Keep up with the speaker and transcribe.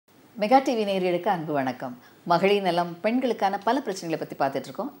Mega TV நேயர்களுக்கு அன்பு வணக்கம். மகளிர் நலம் பெண்களுக்கான பல பிரச்சனைகளை பற்றி பார்த்துட்டு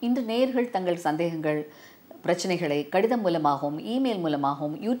இருக்கோம். இன்று நேயர்கள் தங்கள் சந்தேகங்கள் பிரச்சனைகளை கடிதம் மூலமாகவும் இமெயில்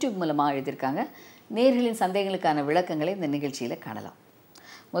மூலமாகவும் யூடியூப் மூலமாக எழுதியிருக்காங்க. நேயர்களின் சந்தேகங்களுக்கான விளக்கங்களை இந்த நிகழ்ச்சியில் காணலாம்.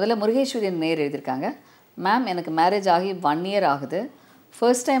 முதல்ல முருகேஸ்வரியின் நேயர் எழுதியிருக்காங்க. மேம், எனக்கு மேரேஜ் ஆகி 1 year ஆகுது.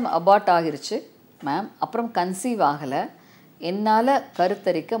 ஃபர்ஸ்ட் டைம் அபார்ட் ஆகிருச்சு மேம். அப்புறம் கன்சீவ் ஆகலை. என்னால்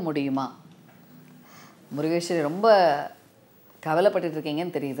கருத்தரிக்க முடியுமா? முருகேஸ்வரி ரொம்ப கவலைப்பட்டு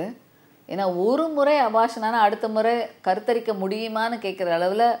இருக்கீங்கன்னு தெரியுது. ஏன்னா ஒரு முறை அபார்ஷனான அடுத்த முறை கருத்தரிக்க முடியுமான்னு கேட்குற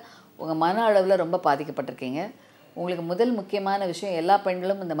அளவில் உங்கள் மன அளவில் ரொம்ப பாதிக்கப்பட்டிருக்கீங்க. உங்களுக்கு முதல் முக்கியமான விஷயம், எல்லா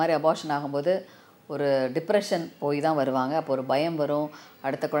பெண்களும் இந்த மாதிரி அபார்ஷன் ஆகும்போது ஒரு டிப்ரெஷன் போய் தான் வருவாங்க. அப்போ ஒரு பயம் வரும்,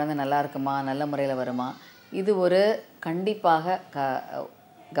 அடுத்த குழந்தை நல்லா இருக்குமா, நல்ல முறையில் வருமா. இது ஒரு கண்டிப்பாக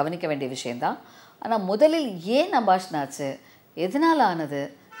கவனிக்க வேண்டிய விஷயந்தான். ஆனால் முதலில் ஏன் அபார்ஷன் ஆச்சு, எதனால் ஆனது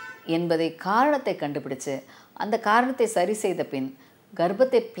என்பதை காரணத்தை கண்டுபிடிச்சு அந்த காரணத்தை சரி செய்த பின்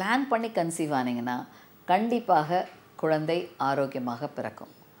கர்ப்பத்தை பிளான் பண்ணி கன்சீவ் ஆனீங்கன்னா கண்டிப்பாக குழந்தை ஆரோக்கியமாக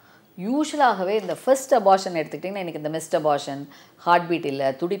பிறக்கும். யூஸ்வலாகவே இந்த ஃபர்ஸ்ட் அபார்ஷன் எடுத்துக்கிட்டிங்கன்னா, இன்றைக்கி இந்த மிஸ்ட் அபார்ஷன், ஹார்ட் பீட் இல்லை,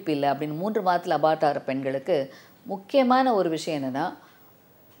 துடிப்பு இல்லை அப்படின்னு 3 மாதத்தில் அபார்ட் ஆகிற பெண்களுக்கு முக்கியமான ஒரு விஷயம் என்னென்னா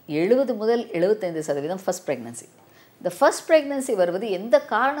 70 முதல் 75% ஃபர்ஸ்ட் ப்ரெக்னன்சி. இந்த ஃபர்ஸ்ட் ப்ரெக்னன்சி வருவது எந்த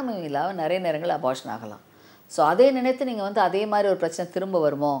காரணமும் இல்லாமல் நிறைய நேரங்கள் அபார்ஷன் ஆகலாம். ஸோ அதை நினைத்து நீங்கள் அதே மாதிரி ஒரு பிரச்சனை திரும்ப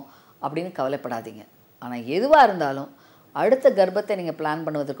வருமோ அப்படின்னு கவலைப்படாதீங்க. ஆனால் எதுவாக இருந்தாலும் அடுத்த கர்ப்பத்தை நீங்கள் பிளான்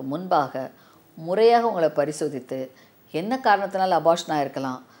பண்ணுவதற்கு முன்பாக முறையாக உங்களை பரிசோதித்து என்ன காரணத்தினால அபார்ஷன்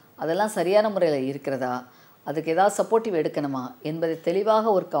ஆகிருக்கலாம், அதெல்லாம் சரியான முறையில் இருக்கிறதா, அதுக்கு ஏதாவது சப்போர்ட்டிவ் எடுக்கணுமா என்பதை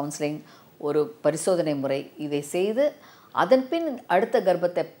தெளிவாக ஒரு கவுன்சிலிங், ஒரு பரிசோதனை முறை இதை செய்து அதன் பின் அடுத்த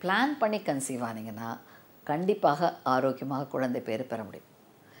கர்ப்பத்தை பிளான் பண்ணி கன்சீவ் ஆனீங்கன்னா கண்டிப்பாக ஆரோக்கியமாக குழந்தை பேர் பெற முடியும்.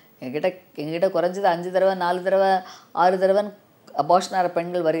 எங்கிட்ட குறைஞ்சது 5 தடவை 4 தடவை 6 தடவை அபார்ஷன் ஆகிற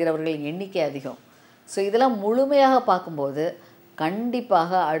பெண்கள் வருகிறவர்கள் எண்ணிக்கை அதிகம். ஸோ இதெல்லாம் முழுமையாக பார்க்கும்போது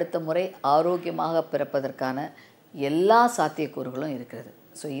கண்டிப்பாக அடுத்த முறை ஆரோக்கியமாக பிறப்பதற்கான எல்லா சாத்தியக்கூறுகளும் இருக்கிறது.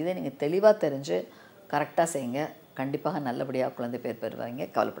 ஸோ இதை நீங்கள் தெளிவாக தெரிஞ்சு கரெக்டாக செய்யுங்க. கண்டிப்பாக நல்லபடியாக குழந்தை பேர் பெறுவாங்க,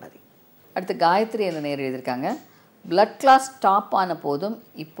 கவலைப்படாதீங்க. அடுத்து காயத்ரி என்ற நேர் எழுதியிருக்காங்க. பிளட் கிளாஸ் ஸ்டாப் ஆன போதும்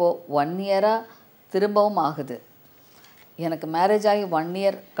இப்போது 1 year திரும்பவும் ஆகுது. எனக்கு மேரேஜ் ஆகி 1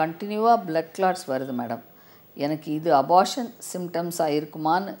 year கண்டினியூவாக பிளட் கிளாட்ஸ் வருது மேடம். எனக்கு இது அபார்ஷன் சிம்டம்ஸாக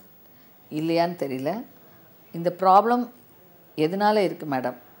இருக்குமான்னு இல்லையான்னு தெரியல. இந்த ப்ராப்ளம் எதனால் இருக்குது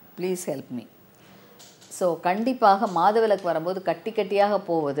madam, please help me. So கண்டிப்பாக மாதவிலக்கு வரும்போது கட்டி கட்டியாக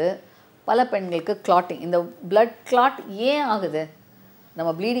போவது பல பெண்களுக்கு கிளாட்டிங். இந்த பிளட் கிளாட் ஏன் ஆகுது, நம்ம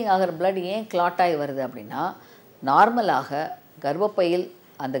ப்ளீடிங் ஆகிற பிளட் ஏன் கிளாட் ஆகி வருது அப்படின்னா, நார்மலாக கர்ப்பப்பையில்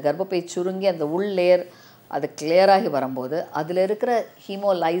அந்த கர்ப்பப்பை சுருங்கி அந்த உள் லேயர் அது கிளியராகி வரும்போது அதில் இருக்கிற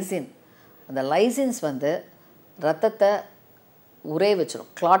ஹீமோலைசின், அந்த லைசின்ஸ் ரத்தத்தை உரே வச்சிடும்,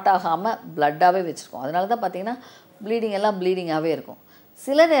 கிளாட் ஆகாமல் பிளட்டாகவே வச்சுருக்கோம். அதனால தான் பார்த்திங்கன்னா ப்ளீடிங் எல்லாம் ப்ளீடிங்காகவே இருக்கும்.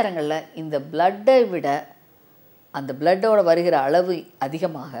 சில நேரங்களில் இந்த பிளட்டை விட அந்த பிளட்டோட வருகிற அளவு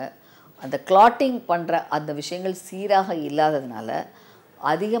அதிகமாக அந்த கிளாட்டிங் பண்ணுற அந்த விஷயங்கள் சீராக இல்லாததுனால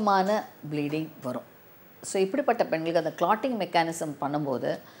அதிகமான ப்ளீடிங் வரும். ஸோ இப்படிப்பட்ட பெண்களுக்கு அந்த கிளாட்டிங் மெக்கானிசம்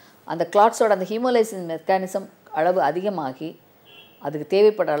பண்ணும்போது அந்த கிளாட்ஸோட அந்த ஹீமோலைசிஸ் மெக்கானிசம் அளவு அதிகமாகி அதுக்கு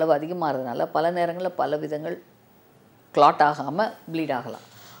தேவைப்பட்ட அளவு அதிகமாகிறதுனால பல நேரங்களில் பல விதங்கள் கிளாட் ஆகாமல் ப்ளீட் ஆகலாம்.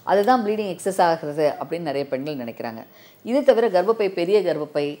 அதுதான் ப்ளீடிங் எக்ஸஸ் ஆகிறது அப்படின்னு நிறைய பெண்கள் நினைக்கிறாங்க. இது தவிர கர்ப்பப்பை, பெரிய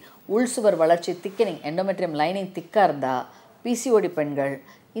கர்ப்பப்பை, உள்சுவர் வளர்ச்சி, திக்கனிங், எண்டோமெட்ரியம் லைனிங் திக்காக இருந்தால், பிசிஓடி பெண்கள்,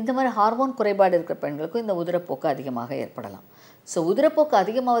 இந்த மாதிரி ஹார்மோன் குறைபாடு இருக்கிற பெண்களுக்கும் இந்த உதிரப்போக்கு அதிகமாக ஏற்படலாம். ஸோ உதிரப்போக்கு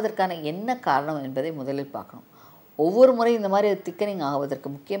அதிகமாவதற்கான என்ன காரணம் என்பதை முதலில் பார்க்கணும். ஒவ்வொரு முறை இந்த மாதிரி திக்கனிங் ஆவதற்கு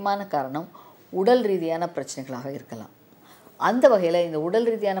முக்கியமான காரணம் உடல் ரீதியான பிரச்சனைகளாக இருக்கலாம். அந்த வகையில் இந்த உடல்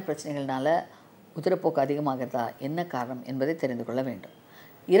ரீதியான பிரச்சனைகள்னால உதிரப்போக்கு அதிகமாகிறதா, என்ன காரணம் என்பதை தெரிந்து கொள்ள வேண்டும்.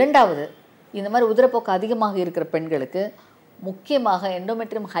 இரண்டாவது, இந்த மாதிரி உதிரப்போக்கு அதிகமாக இருக்கிற பெண்களுக்கு முக்கியமாக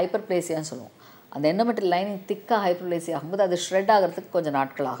எண்டோமெட்ரியம் ஹைப்பர்பிளேசியான்னு சொல்லுவோம். அந்த எண்டோமெட்ரியல் லைனிங் திக்காக ஹைப்பர்பிளேசியா ஆகும்போது அது ஷ்ரெட் ஆகிறதுக்கு கொஞ்சம்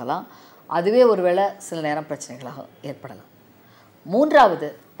நாட்கள் ஆகலாம். அதுவே ஒருவேளை சில நேரம் பிரச்சனைகளாக ஏற்படலாம். மூன்றாவது,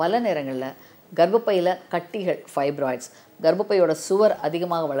 பல நேரங்களில் கர்ப்பப்பையில் கட்டிகள், ஃபைப்ராய்ட்ஸ், கர்ப்பப்பையோட சுவர்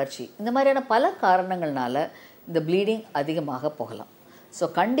அதிகமாக வளர்ச்சி, இந்த மாதிரியான பல காரணங்கள்னால இந்த ப்ளீடிங் அதிகமாக போகலாம். ஸோ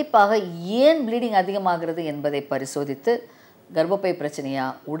கண்டிப்பாக ஏன் ப்ளீடிங் அதிகமாகிறது என்பதை பரிசோதித்து கர்ப்பப்பை பிரச்சனையா,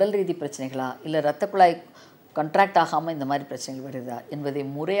 உடல் ரீதி பிரச்சனைகளா, இல்லை இரத்த குழாய் கண்ட்ராக்ட் ஆகாமல் இந்த மாதிரி பிரச்சனைகள் வருதா என்பதை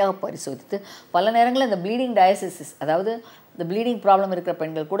முறையாக பரிசோதித்து, பல நேரங்களில் இந்த ப்ளீடிங் டயசிசிஸ், அதாவது இந்த ப்ளீடிங் ப்ராப்ளம் இருக்கிற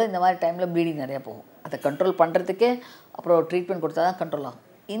பெண்கள் கூட இந்த மாதிரி டைமில் ப்ளீடிங் நிறையா போகும். அதை கண்ட்ரோல் பண்ணுறதுக்கே அப்புறம் ட்ரீட்மெண்ட் கொடுத்தா தான் கண்ட்ரோல் ஆகும்.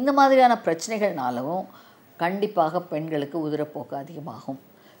 இந்த மாதிரியான பிரச்சனைகள்னாலும் கண்டிப்பாக பெண்களுக்கு உதிரப்போக்கு அதிகமாகும்.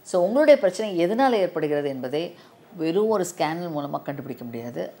 ஸோ உங்களுடைய பிரச்சனை எதனால் ஏற்படுகிறது என்பதை வெறும் ஒரு ஸ்கேனல் மூலமாக கண்டுபிடிக்க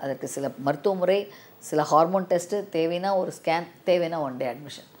முடியாது. அதற்கு சில மருத்துவ முறை, சில ஹார்மோன் டெஸ்ட்டு தேவைன்னா ஒரு ஸ்கேன், தேவைன்னா 1 day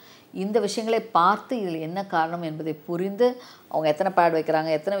அட்மிஷன். இந்த விஷயங்களை பார்த்து இதில் என்ன காரணம் என்பதை புரிந்து அவங்க எத்தனை பேட் வைக்கிறாங்க,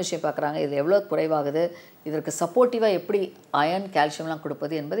 எத்தனை விஷயம் பார்க்குறாங்க, இது எவ்வளோ குறைவாகுது, இதற்கு சப்போர்ட்டிவாக எப்படி அயர்ன் கால்சியம்லாம்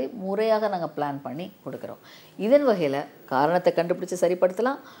கொடுப்பது என்பதை முறையாக நாங்கள் பிளான் பண்ணி கொடுக்குறோம். இதன் வகையில் காரணத்தை கண்டுபிடிச்சி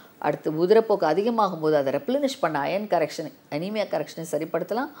சரிப்படுத்தலாம். அடுத்து உதிரப்போக்கு அதிகமாகும் போது அதை ரெப்ளனிஷ் பண்ண அயர்ன் கரெக்ஷன், அனீமியா கரெக்ஷனை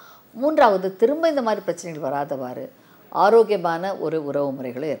சரிப்படுத்தலாம். மூன்றாவது, திரும்ப இந்த மாதிரி பிரச்சனைகள் வராதவாறு ஆரோக்கியமான ஒரு உறவு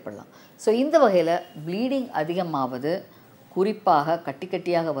முறைகளும் ஏற்படலாம். ஸோ இந்த வகையில் ப்ளீடிங் அதிகமாவது, குறிப்பாக கட்டி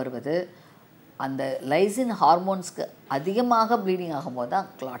கட்டியாக வருவது, அந்த லைசின் ஹார்மோன்ஸ்க்கு அதிகமாக ப்ளீடிங் ஆகும்போது தான்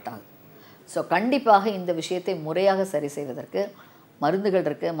கிளாட் ஆகுது. ஸோ கண்டிப்பாக இந்த விஷயத்தை முறையாக சரி செய்வதற்கு மருந்துகள்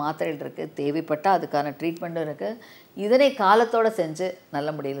இருக்குது, மாத்திரைகள் இருக்குது, தேவைப்பட்டால் அதுக்கான ட்ரீட்மெண்ட்டும் இருக்குது. இதனை காலத்தோடு செஞ்சு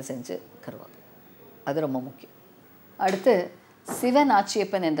நல்ல முறையில் செஞ்சு கருவாங்க. அது ரொம்ப முக்கியம். அடுத்து சிவன்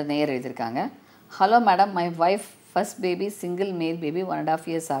ஆச்சியப்பன் என்ற நேயர் எழுதியிருக்காங்க. Hello madam, my wife first baby single மேல் பேபி 1.5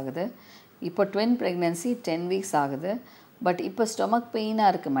 years ஆகுது. இப்போ ட்வின் ப்ரெக்னென்சி 10 weeks ஆகுது. பட் இப்போ ஸ்டொமக்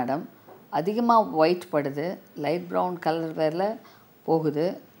பெயினாக இருக்குது மேடம். அதிகமாக ஒயிட் படுது, லைட் ப்ரௌன் கலர் வேரில் போகுது.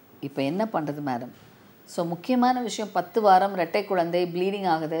 இப்போ என்ன பண்ணுறது மேடம்? ஸோ முக்கியமான விஷயம், 10 வாரம் ரெட்டை குழந்தை ப்ளீடிங்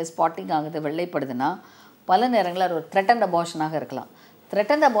ஆகுது, ஸ்பாட்டிங் ஆகுது, வெள்ளைப்படுதுன்னா பல நேரங்களில் அது ஒரு த்ரெட்டன்ட் அபார்ஷனாக இருக்கலாம்.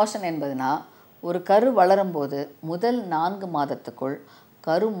 த்ரெட்டன்ட் அபார்ஷன் என்பதுனா ஒரு கரு வளரும்போது முதல் 4 மாதத்துக்குள்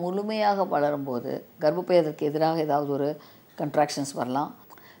கரு முழுமையாக வளரும்போது கர்ப்பப்பை அதற்கு எதிராக ஏதாவது ஒரு கன்ட்ராக்ஷன்ஸ் வரலாம்.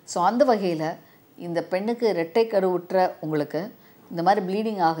 ஸோ அந்த வகையில் இந்த பெண்ணுக்கு இரட்டை கருவுற்ற உங்களுக்கு இந்த மாதிரி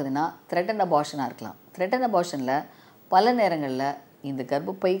ப்ளீடிங் ஆகுதுன்னா த்ரெட்டன்ட் அபார்ஷனாக இருக்கலாம். த்ரெட்டன்ட் அபார்ஷனில் பல நேரங்களில் இந்த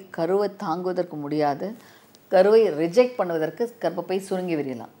கர்ப்பப்பை கருவை தாங்குவதற்கு முடியாது, கருவை ரிஜெக்ட் பண்ணுவதற்கு கர்ப்பப்பை சுருங்கி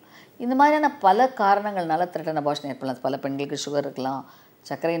விரியலாம். இந்த மாதிரியான பல காரணங்கள்னால த்ரெட்டன்ட் அபார்ஷன் ஏற்படலாம். பல பெண்களுக்கு சுகர் இருக்கலாம்,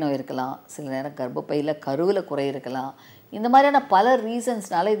 சர்க்கரை நோய் இருக்கலாம், சில நேரம் கர்ப்பப்பையில் கருவில் குறை இருக்கலாம். இந்த மாதிரியான பல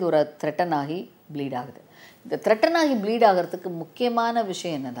ரீசன்ஸ்னால இது ஒரு த்ரெட்டன் ஆகி ப்ளீட் ஆகுது. இந்த த்ரெட்டன் ஆகி ப்ளீட் ஆகிறதுக்கு முக்கியமான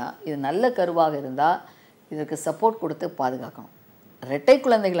விஷயம் என்னென்னா, இது நல்ல கருவாக இருந்தால் இதற்கு சப்போர்ட் கொடுத்து பாதுகாக்கணும். இரட்டை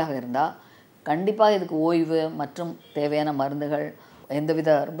குழந்தைகளாக இருந்தால் கண்டிப்பாக இதுக்கு ஓய்வு மற்றும் தேவையான மருந்துகள்,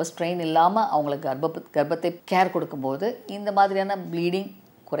 எந்தவித ரொம்ப ஸ்ட்ரெயின் இல்லாமல் அவங்களுக்கு கர்ப்பத்தை கேர் கொடுக்கும்போது இந்த மாதிரியான ப்ளீடிங்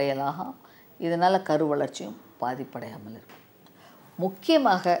குறையலாகும். இதனால் கரு வளர்ச்சியும் பாதிப்படையாமல் இருக்கும்.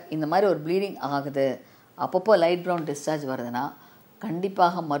 முக்கியமாக இந்த மாதிரி ஒரு ப்ளீடிங் ஆகுது, அப்பப்போ லைட் ப்ரௌன் டிஸ்சார்ஜ் வருதுன்னா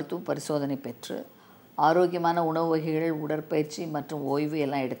கண்டிப்பாக மருத்துவ பரிசோதனை பெற்று ஆரோக்கியமான உணவு வகைகள், உடற்பயிற்சி மற்றும் ஓய்வு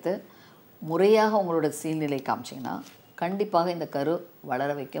எல்லாம் எடுத்து முறையாக உங்களோட சீழ்நிலை காமிச்சிங்கன்னா கண்டிப்பாக இந்த கரு வளர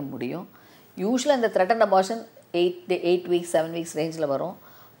வைக்க முடியும். யூஸ்வலாக இந்த த்ரெட்டன்ட் அபார்ஷன் 8 weeks 7 weeks ரேஞ்சில் வரும்,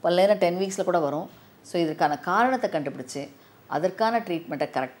 பல நேரம் 10 weeksல கூட வரும். ஸோ இதற்கான காரணத்தை கண்டுபிடிச்சி அதற்கான ட்ரீட்மெண்ட்டை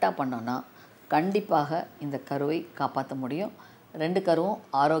கரெக்டாக பண்ணோன்னா கண்டிப்பாக இந்த கருவை காப்பாற்ற முடியும். 2 கருவும்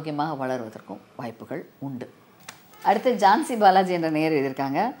ஆரோக்கியமாக வளருவதற்கும் வாய்ப்புகள் உண்டு. அடுத்து ஜான்சி பாலாஜி என்ற நேயர்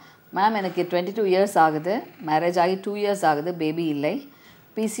எழுதியிருக்காங்க. மேம், எனக்கு 22 years ஆகுது, மேரேஜ் ஆகி 2 years ஆகுது, பேபி இல்லை,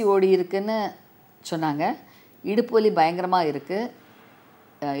 பிசிஓடி இருக்குதுன்னு சொன்னாங்க. இடுப்பு வலி பயங்கரமாக இருக்குது,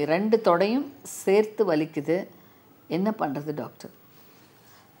 2 தொடையும் சேர்த்து வலிக்குது, என்ன பண்ணுறது டாக்டர்?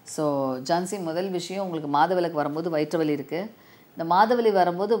 ஸோ ஜான்சி, முதல் விஷயம், உங்களுக்கு மாதவிலக்கு வரும்போது வயிற்று வலி இருக்குது. இந்த மாதவலி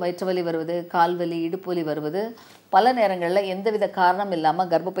வரும்போது வயிற்று வலி வருவது, கால்வலி, இடுப்பு வலி வருவது பல நேரங்களில் எந்தவித காரணம் இல்லாமல்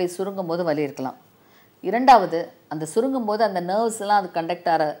கர்ப்பப்பை சுருங்கும் போது வலி இருக்கலாம். 2வது, அந்த சுருங்கும் போது அந்த நர்வ்ஸ் எல்லாம் அது கண்டக்ட்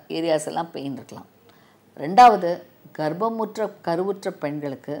ஆகிற ஏரியாஸ் எல்லாம் பெயின் இருக்கலாம். 2வது, கருவுற்ற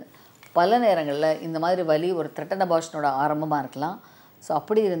பெண்களுக்கு பல நேரங்களில் இந்த மாதிரி வலி ஒரு த்ரெட்டன்ட் அபார்ஷனோட ஆரம்பமாக இருக்கலாம். ஸோ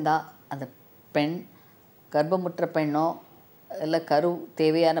அப்படி இருந்தால் அந்த பெண் கர்ப்பமுற்ற பெண்ணோ இல்லை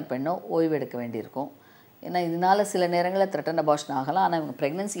தேவையான பெண்ணோ ஓய்வு எடுக்க வேண்டியிருக்கும். ஏன்னா இதனால் சில நேரங்களில் த்ரெட்டன்ட் அபார்ஷன் ஆகலாம். ஆனால் இவங்க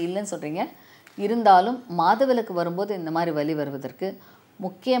ப்ரெக்னென்சி இல்லைன்னு சொல்கிறீங்க. இருந்தாலும் மாதவிலக்கு வரும்போது இந்த மாதிரி வலி வருவதற்கு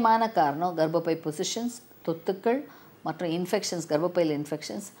முக்கியமான காரணம் கர்ப்பப்பை பொசிஷன்ஸ், தொத்துக்கள் மற்றும் இன்ஃபெக்ஷன்ஸ், கர்ப்பப்பையில்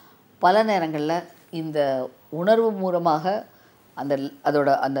இன்ஃபெக்ஷன்ஸ். பல நேரங்களில் இந்த உணர்வு மூலமாக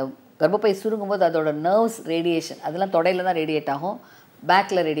அந்த கர்ப்பப்பை சுருங்கும்போது அதோட நர்வ்ஸ் ரேடியேஷன் அதெல்லாம் தொடையில் தான் ரேடியேட் ஆகும்,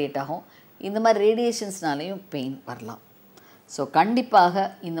 பேக்கில் ரேடியேட் ஆகும். இந்த மாதிரி ரேடியேஷன்ஸ்னாலேயும் பெயின் வரலாம். ஸோ கண்டிப்பாக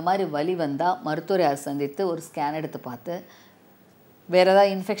இந்த மாதிரி வலி வந்தால் மருத்துவரை சந்தித்து ஒரு ஸ்கேன் எடுத்து பார்த்து வேறு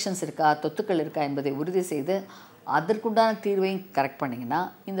ஏதாவது இன்ஃபெக்ஷன்ஸ் இருக்கா, தொத்துக்கள் இருக்கா என்பதை உறுதி செய்து அதற்குண்டான தீர்வையும் கரெக்ட் பண்ணிங்கன்னா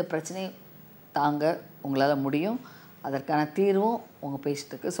இந்த பிரச்சனையை தாங்க உங்களால் முடியும். அதற்கான தீர்வும் உங்கள்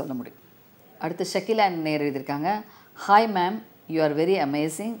பேஷண்ட்டுக்கு சொல்ல முடியும். அடுத்து ஷக்கிலா நேர் எழுதியிருக்காங்க. Hi ma'am, you are very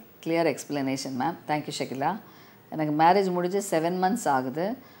amazing, clear explanation ma'am. Thank you Shakeela. எனக்கு மேரேஜ் முடிஞ்சு 7 months ஆகுது.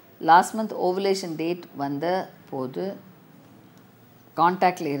 லாஸ்ட் மந்த் ஓவுலேஷன் டேட் வந்த போது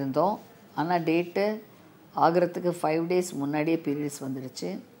கான்டாக்டில் இருந்தோம். ஆனால் டேட்டு ஆகிறதுக்கு 5 days முன்னாடியே பீரியட்ஸ் வந்துடுச்சு.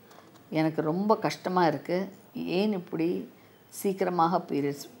 எனக்கு ரொம்ப கஷ்டமாக இருக்குது. ஏன் இப்படி சீக்கிரமாக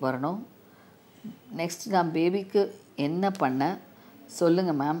பீரியட்ஸ் வரணும்? நெக்ஸ்ட் நான் பேபிக்கு என்ன பண்ண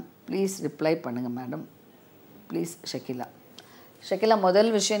சொல்லுங்கள் மேம், ப்ளீஸ் ரிப்ளை பண்ணுங்கள் மேடம், ப்ளீஸ். ஷக்கிலா,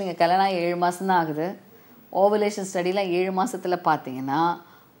 முதல் விஷயம், நீங்கள் கல்யாணம் 7 மாதம் தான் ஆகுது. ஓவலேஷன் ஸ்டடிலாம் 7 மாதத்தில் பார்த்தீங்கன்னா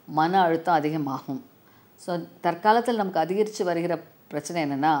மன அழுத்தம் அதிகமாகும். ஸோ தற்காலத்தில் நமக்கு அதிகரித்து வருகிற பிரச்சனை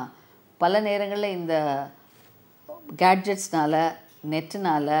என்னென்னா, பல நேரங்களில் இந்த கேட்ஜெட்ஸ்னால்,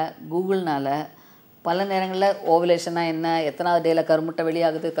 நெட்டுனால், கூகுள்னால் பல நேரங்களில் ஓவலேஷனாக என்ன, எத்தனாவது டேயில் கருமுட்டை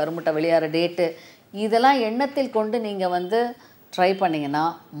வெளியாகுது, கருமுட்டை வெளியாகிற டேட்டு, இதெல்லாம் எண்ணத்தில் கொண்டு நீங்கள் ட்ரை பண்ணிங்கன்னா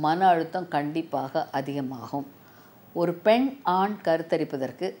மன அழுத்தம் கண்டிப்பாக அதிகமாகும். ஒரு பெண் ஆண்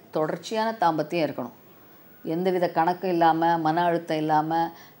கருத்தரிப்பதற்கு தொடர்ச்சியான தாம்பத்தியம் இருக்கணும். எந்தவித கணக்கும் இல்லாமல், மன அழுத்தம் இல்லாமல்,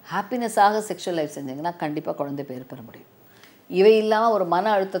 ஹாப்பினஸாக செக்ஷுவல் லைஃப் செஞ்சிங்கன்னா கண்டிப்பாக குழந்தை பேர் பெற முடியும். இவை இல்லாமல் ஒரு மன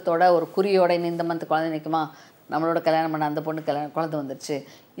அழுத்தத்தோட, ஒரு குறியோட இந்த மந்த் குழந்தை நிற்குமா, நம்மளோட கல்யாணம் பண்ண அந்த பொண்ணு குழந்தை வந்துடுச்சு,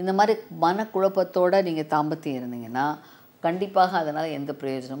 இந்த மாதிரி மனக்குழப்பத்தோடு நீங்கள் தாம்பத்தியம் இருந்தீங்கன்னா கண்டிப்பாக அதனால் எந்த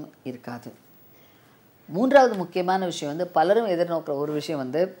பிரயோஜனமும் இருக்காது. மூன்றாவது முக்கியமான விஷயம் பலரும் எதிர்நோக்கிற ஒரு விஷயம்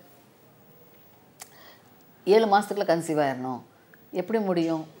 7 மாதத்துக்குள்ள கன்சீவ் ஆயிடணும். எப்படி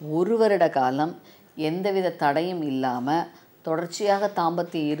முடியும்? 1 வருட காலம் எந்தவித தடையும் இல்லாமல் தொடர்ச்சியாக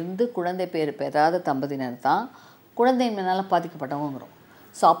தாம்பத்தியம் இருந்து குழந்தை பேர் பெறாத தம்பதியினர் தான் குழந்தையினால் பாதிக்கப்பட்டவங்கிறோம்.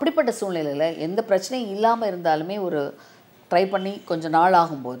 ஸோ அப்படிப்பட்ட சூழ்நிலையில் எந்த பிரச்சனையும் இல்லாமல் இருந்தாலுமே ஒரு ட்ரை பண்ணி கொஞ்சம் நாள்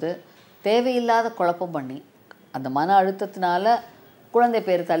ஆகும்போது தேவையில்லாத குழப்பம் பண்ணி அந்த மன அழுத்தத்தினால குழந்தை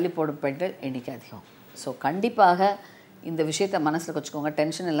பேர் தள்ளி போடும் பெண்கள் எண்ணிக்கை அதிகம். ஸோ கண்டிப்பாக இந்த விஷயத்தை மனசில் வச்சுக்கோங்க.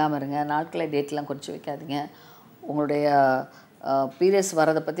 டென்ஷன் இல்லாமல் இருங்க. நாட்களை டேட்லாம் குறித்து வைக்காதீங்க. உங்களுடைய பீரியட்ஸ்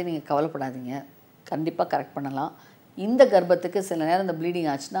வரதை பற்றி நீங்கள் கவலைப்படாதீங்க. கண்டிப்பாக கரெக்ட் பண்ணலாம். இந்த கர்ப்பத்துக்கு சில நேரம் இந்த ப்ளீடிங்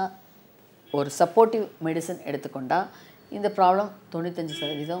ஆச்சுன்னா ஒரு சப்போர்ட்டிவ் மெடிசன் எடுத்துக்கொண்டால் இந்த ப்ராப்ளம்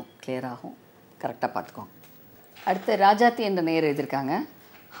 95% கிளியர் ஆகும். கரெக்டாக பார்த்துக்கோங்க. அடுத்து ராஜாத்தி என்ற நேயர் எழுதியிருக்காங்க.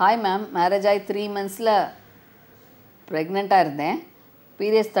 ஹாய் மேம், மேரேஜ் ஆகி 3 monthஸில் ப்ரெக்னெண்ட்டாக இருந்தேன்.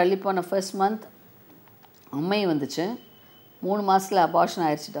 பீரியட்ஸ் தள்ளி போன ஃபர்ஸ்ட் மந்த் அம்மை வந்துச்சு. 3 மாதத்தில் அபார்ஷன்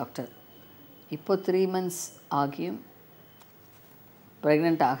ஆயிடுச்சு டாக்டர். இப்போ 3 months ஆகியும்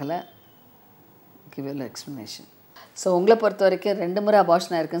ப்ரெக்னென்ட் ஆகலை. Give you explanation. ஸோ உங்களை பொறுத்த வரைக்கும் 2 முறை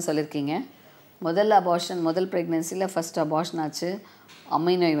அபார்ஷன் ஆயிருக்குன்னு சொல்லியிருக்கீங்க. முதல் ப்ரெக்னென்சியில் ஃபஸ்ட் அபார்ஷன் ஆச்சு,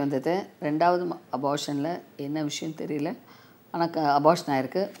 அம்மை நோய் வந்தது. 2வது அபார்ஷனில் என்ன விஷயம் தெரியல, ஆனால் அபார்ஷன்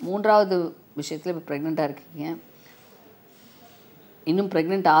ஆகிருக்கு. 3வது விஷயத்தில் இப்போ ப்ரெக்னெண்ட்டாக இருக்கீங்க. இன்னும்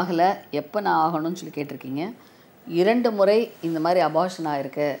ப்ரெக்னென்ட் ஆகலை, எப்போ நான் ஆகணும்னு சொல்லி கேட்டிருக்கீங்க. 2 முறை இந்த மாதிரி அபார்ஷன்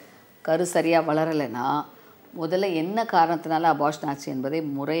ஆகிருக்கு, கரு சரியாக வளரலைன்னா முதல்ல என்ன காரணத்தினால அபார்ஷன் ஆச்சு என்பதை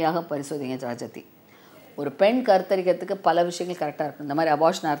முறையாக பரிசோதிங்க ராஜாத்தி. ஒரு பெண் கருத்தரிக்கிறதுக்கு பல விஷயங்கள் கரெக்டாக இருக்கும். இந்த மாதிரி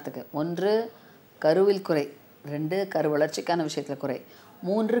அபார்ஷன் ஆகிறதுக்கு 1 கருவில் குறை, 2 கரு வளர்ச்சிக்கான விஷயத்தில் குறை,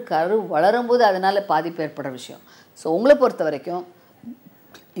 3 கரு வளரும்போது அதனால் பாதிப்பு ஏற்படுற விஷயம். ஸோ உங்களை பொறுத்த வரைக்கும்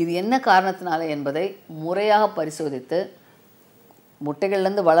இது என்ன காரணத்தினால என்பதை முறையாக பரிசோதித்து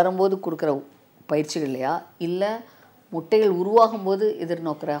முட்டைகள்லேருந்து வளரும்போது கொடுக்குற பயிற்சிகள் இல்லையா, இல்லை முட்டைகள் உருவாகும்போது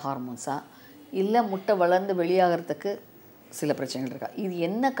எதிர்நோக்கிற ஹார்மோன்ஸா, இல்லை முட்டை வளர்ந்து வெளியாகிறதுக்கு சில பிரச்சனைகள் இருக்கா, இது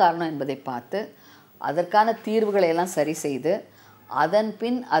என்ன காரணம் என்பதை பார்த்து அதற்கான தீர்வுகளை எல்லாம் சரி செய்து அதன்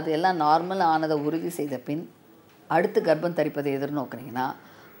பின் அது எல்லாம் நார்மல் ஆனதை உறுதி செய்த பின் அடுத்து கர்ப்பம் தரிப்பதை எதிர்நோக்குனீங்கன்னா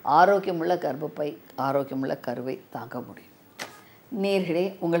ஆரோக்கியமுள்ள கர்ப்பப்பை, ஆரோக்கியமுள்ள கருவை தாங்க முடியும். நேயர்களே,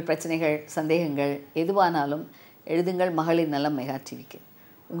 உங்கள் பிரச்சனைகள், சந்தேகங்கள் எதுவானாலும் எழுதுங்கள் மகளிர் நலம் மெகா டிவிக்கு.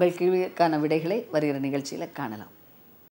 உங்கள் கேள்விக்கான விடைகளை வருகிற நிகழ்ச்சியில் காணலாம்.